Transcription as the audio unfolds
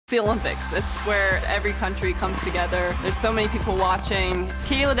the Olympics. It's where every country comes together. There's so many people watching.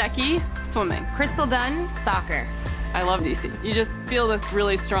 Katie Ledecky, swimming. Crystal Dunn, soccer. I love DC. You just feel this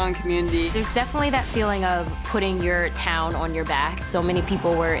really strong community. There's definitely that feeling of putting your town on your back. So many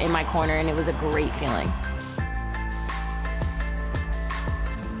people were in my corner, and it was a great feeling.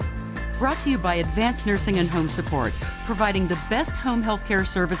 Brought to you by Advanced Nursing and Home Support, providing the best home health care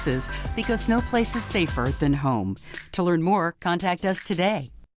services because no place is safer than home. To learn more, contact us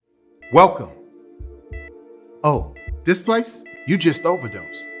today. Welcome. Oh, this place? You just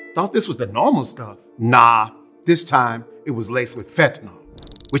overdosed. Thought this was the normal stuff. Nah, this time it was laced with fentanyl,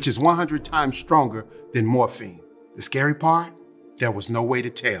 which is 100 times stronger than morphine. The scary part? There was no way to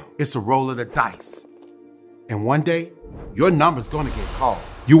tell. It's a roll of the dice. And one day, your number's gonna get called.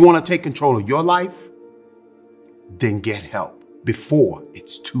 You wanna take control of your life? Then get help before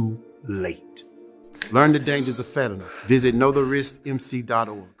it's too late. Learn the dangers of fentanyl. Visit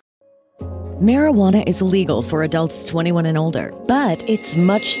knowtheriskmc.org. Marijuana is legal for adults 21 and older, but it's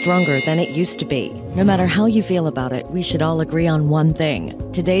much stronger than it used to be. No matter how you feel about it, we should all agree on one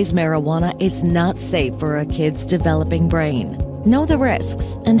thing. Today's marijuana is not safe for a kid's developing brain. Know the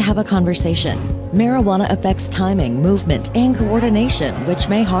risks and have a conversation. Marijuana affects timing, movement, and coordination, which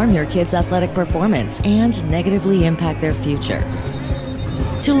may harm your kid's athletic performance and negatively impact their future.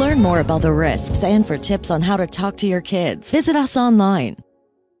 To learn more about the risks and for tips on how to talk to your kids, visit us online.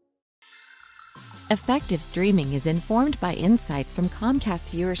 Effective streaming is informed by insights from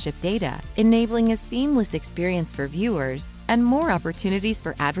Comcast viewership data, enabling a seamless experience for viewers and more opportunities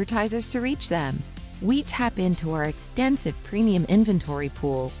for advertisers to reach them. We tap into our extensive premium inventory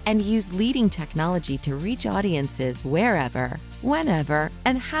pool and use leading technology to reach audiences wherever, whenever,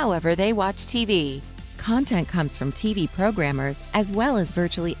 and however they watch TV. Content comes from TV programmers as well as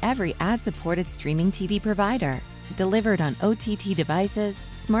virtually every ad-supported streaming TV provider, delivered on OTT devices,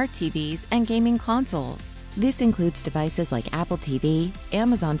 smart TVs, and gaming consoles. This includes devices like Apple TV,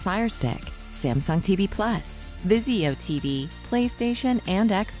 Amazon Fire Stick, Samsung TV Plus, Vizio TV, PlayStation, and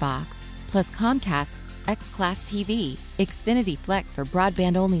Xbox, plus Comcast's X-Class TV, Xfinity Flex for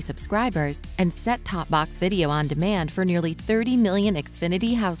broadband-only subscribers, and set-top box video on demand for nearly 30 million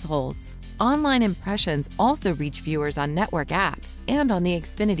Xfinity households. Online impressions also reach viewers on network apps and on the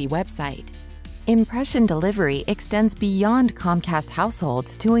Xfinity website. Impression delivery extends beyond Comcast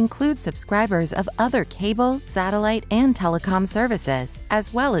households to include subscribers of other cable, satellite, and telecom services,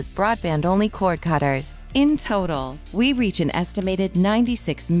 as well as broadband-only cord cutters. In total, we reach an estimated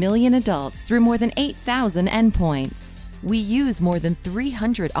 96 million adults through more than 8,000 endpoints. We use more than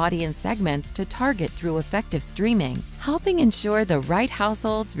 300 audience segments to target through effective streaming, helping ensure the right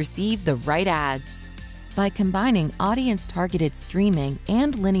households receive the right ads. By combining audience-targeted streaming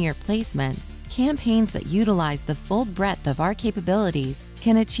and linear placements, campaigns that utilize the full breadth of our capabilities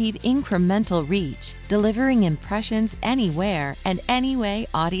can achieve incremental reach, delivering impressions anywhere and any way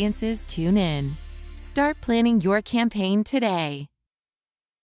audiences tune in. Start planning your campaign today.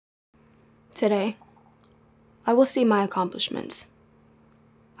 Today, I will see my accomplishments.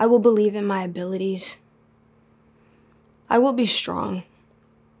 I will believe in my abilities. I will be strong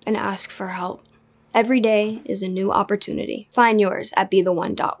and ask for help. Every day is a new opportunity. Find yours at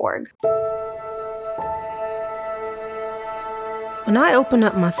betheone.org. When I open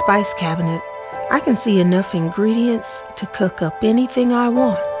up my spice cabinet, I can see enough ingredients to cook up anything I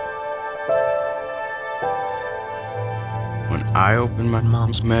want. When I open my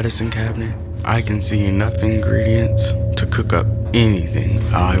mom's medicine cabinet, I can see enough ingredients to cook up anything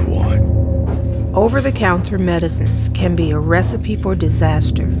I want. Over-the-counter medicines can be a recipe for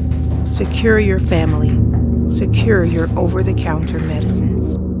disaster. Secure your family. Secure your over-the-counter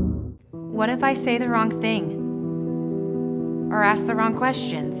medicines. What if I say the wrong thing? Or ask the wrong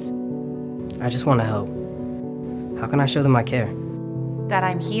questions? I just want to help. How can I show them I care? That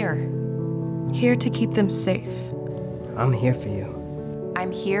I'm here. Here to keep them safe. I'm here for you.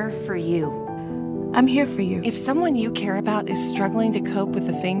 I'm here for you. I'm here for you. If someone you care about is struggling to cope with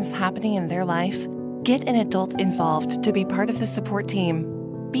the things happening in their life, get an adult involved to be part of the support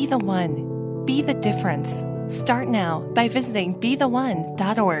team. Be the one. Be the difference. Start now by visiting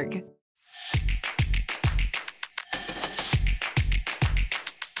betheone.org.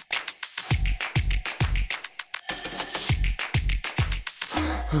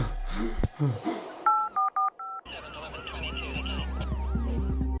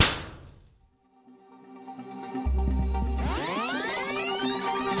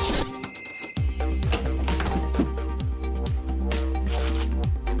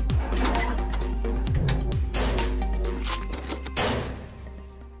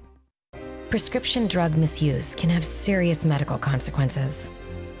 Prescription drug misuse can have serious medical consequences.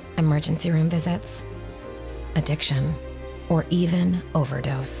 emergency room visits, addiction, or even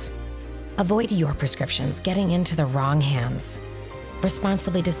overdose. Avoid your prescriptions getting into the wrong hands.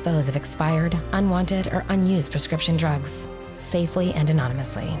 Responsibly dispose of expired, unwanted, or unused prescription drugs safely and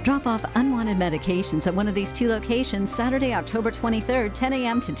anonymously. Drop off unwanted medications at one of these 2 locations Saturday, October 23rd, 10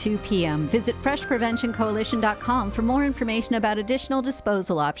 a.m. to 2 p.m. Visit freshpreventioncoalition.com for more information about additional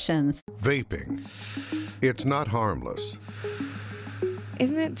disposal options. Vaping. It's not harmless.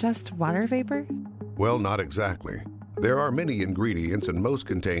 Isn't it just water vapor? Well, not exactly. There are many ingredients and most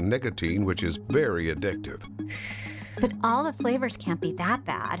contain nicotine, which is very addictive. But all the flavors can't be that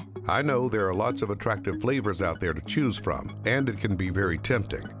bad. I know there are lots of attractive flavors out there to choose from, and it can be very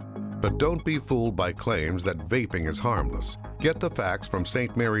tempting. But don't be fooled by claims that vaping is harmless. Get the facts from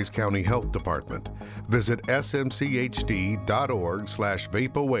St. Mary's County Health Department. Visit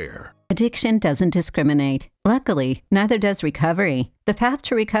smchd.org/vapeaware. Addiction doesn't discriminate. Luckily, neither does recovery. The path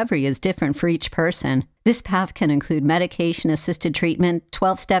to recovery is different for each person. This path can include medication-assisted treatment,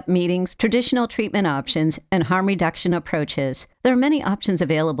 12-step meetings, traditional treatment options, and harm reduction approaches. There are many options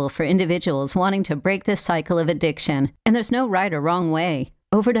available for individuals wanting to break this cycle of addiction, and there's no right or wrong way.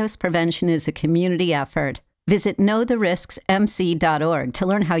 Overdose prevention is a community effort. Visit knowtherisksmc.org to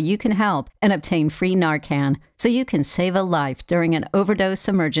learn how you can help and obtain free Narcan so you can save a life during an overdose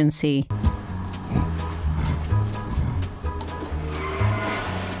emergency.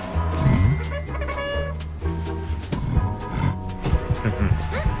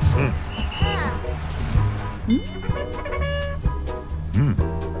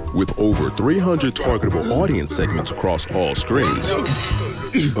 With over 300 targetable audience segments across all screens,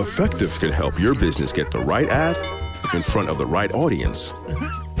 Effective can help your business get the right ad in front of the right audience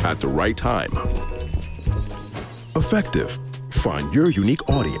at the right time. Effective. Find your unique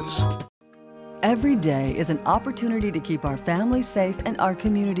audience. Every day is an opportunity to keep our families safe and our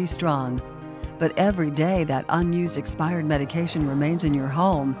community strong. But every day that unused expired medication remains in your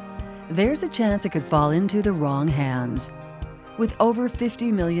home, there's a chance it could fall into the wrong hands. With over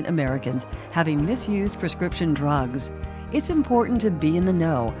 50 million Americans having misused prescription drugs, it's important to be in the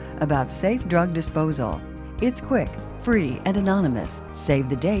know about safe drug disposal. It's quick, free, and anonymous. Save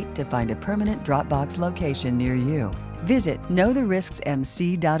the date to find a permanent Dropbox location near you. Visit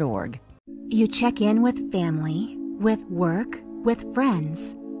knowtherisksmc.org. You check in with family, with work, with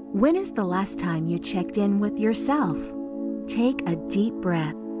friends. When is the last time you checked in with yourself? Take a deep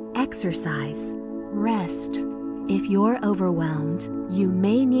breath, exercise, rest. If you're overwhelmed, you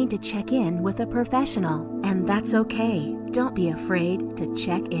may need to check in with a professional, and that's okay. Don't be afraid to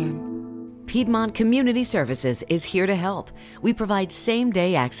check in. Piedmont Community Services is here to help. We provide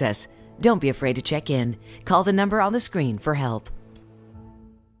same-day access. Don't be afraid to check in. Call the number on the screen for help.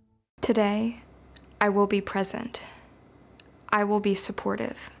 Today, I will be present. I will be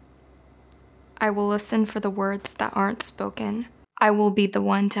supportive. I will listen for the words that aren't spoken. I will be the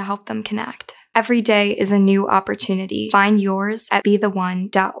one to help them connect. Every day is a new opportunity. Find yours at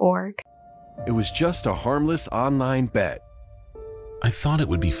betheone.org. It was just a harmless online bet. I thought it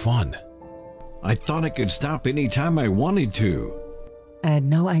would be fun. I thought I could stop anytime I wanted to. I had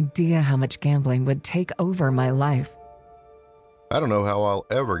no idea how much gambling would take over my life. I don't know how I'll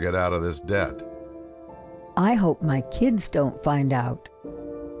ever get out of this debt. I hope my kids don't find out.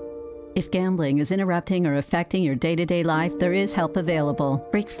 If gambling is interrupting or affecting your day-to-day life, there is help available.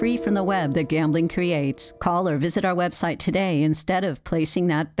 Break free from the web that gambling creates. Call or visit our website today instead of placing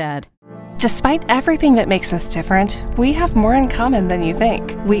that bet. Despite everything that makes us different, we have more in common than you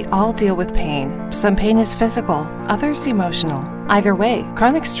think. We all deal with pain. Some pain is physical, others emotional. Either way,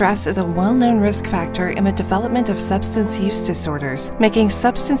 chronic stress is a well-known risk factor in the development of substance use disorders, making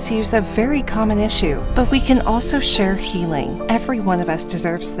substance use a very common issue. But we can also share healing. Every one of us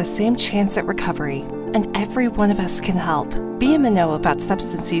deserves the same chance at recovery, and every one of us can help. Be in the know about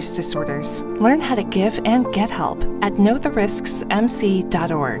substance use disorders. Learn how to give and get help at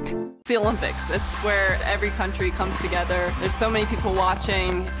knowtherisksmc.org. The Olympics. It's where every country comes together. There's so many people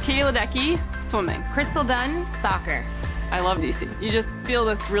watching. Cadca, swimming. Crystal Dunn, soccer. I love DC. You just feel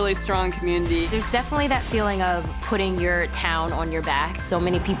this really strong community. There's definitely that feeling of putting your town on your back. So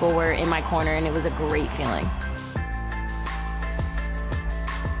many people were in my corner, and it was a great feeling.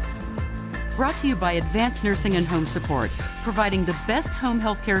 Brought to you by Advanced Nursing and Home Support, providing the best home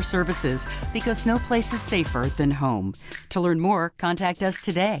health care services because no place is safer than home. To learn more, contact us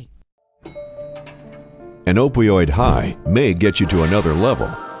today. An opioid high may get you to another level,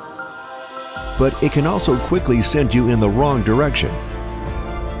 but it can also quickly send you in the wrong direction.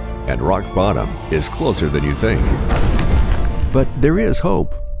 And rock bottom is closer than you think. But there is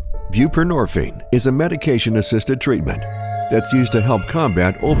hope. Buprenorphine is a medication-assisted treatment. that's used to help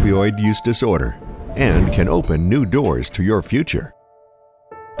combat opioid use disorder and can open new doors to your future.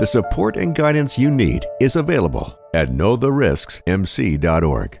 The support and guidance you need is available at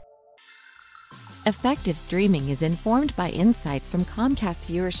knowtherisksmc.org. Effective streaming is informed by insights from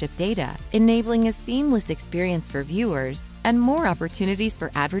Comcast viewership data, enabling a seamless experience for viewers and more opportunities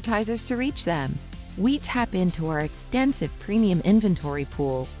for advertisers to reach them. We tap into our extensive premium inventory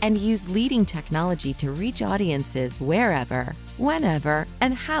pool and use leading technology to reach audiences wherever, whenever,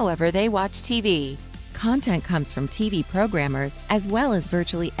 and however they watch TV. Content comes from TV programmers as well as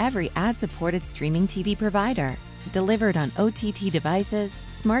virtually every ad-supported streaming TV provider, delivered on OTT devices,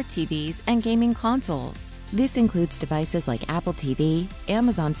 smart TVs, and gaming consoles. This includes devices like Apple TV,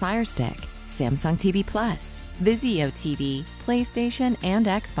 Amazon Fire Stick, Samsung TV Plus, Vizio TV, PlayStation, and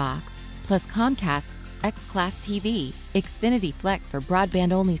Xbox, plus Comcast's X-Class TV, Xfinity Flex for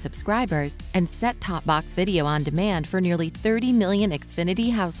broadband-only subscribers, and set-top box video on demand for nearly 30 million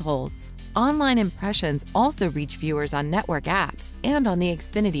Xfinity households. Online impressions also reach viewers on network apps and on the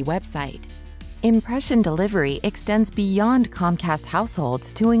Xfinity website. Impression delivery extends beyond Comcast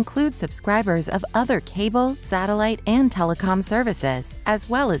households to include subscribers of other cable, satellite, and telecom services, as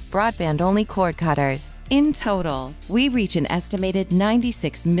well as broadband-only cord cutters. In total, we reach an estimated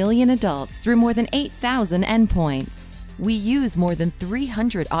 96 million adults through more than 8,000 endpoints. We use more than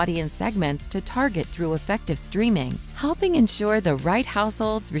 300 audience segments to target through effective streaming, helping ensure the right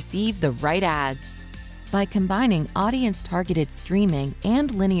households receive the right ads. By combining audience-targeted streaming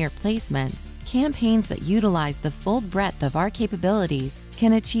and linear placements, campaigns that utilize the full breadth of our capabilities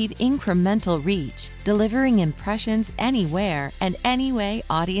can achieve incremental reach, delivering impressions anywhere and any way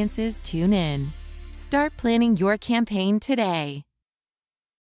audiences tune in. Start planning your campaign today.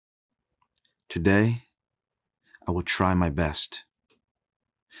 Today, I will try my best.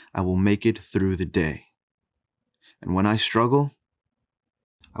 I will make it through the day. And when I struggle,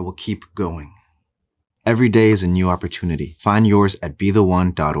 I will keep going. Every day is a new opportunity. Find yours at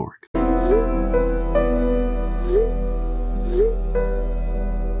betheone.org.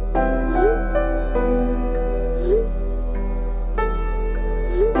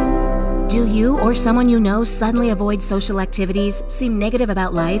 Do you or someone you know suddenly avoid social activities, seem negative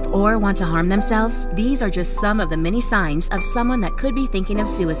about life, or want to harm themselves? These are just some of the many signs of someone that could be thinking of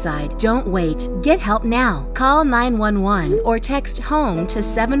suicide. Don't wait. Get help now. Call 911 or text HOME to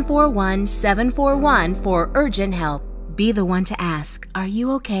 741-741 for urgent help. Be the one to ask, "Are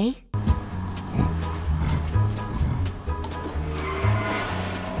you okay?"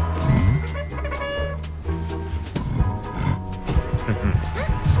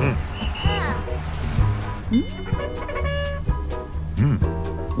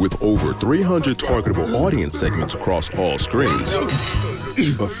 With over 300 targetable audience segments across all screens,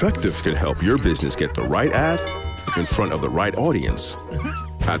 Effective can help your business get the right ad in front of the right audience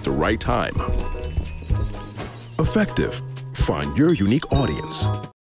at the right time. Effective. Find your unique audience.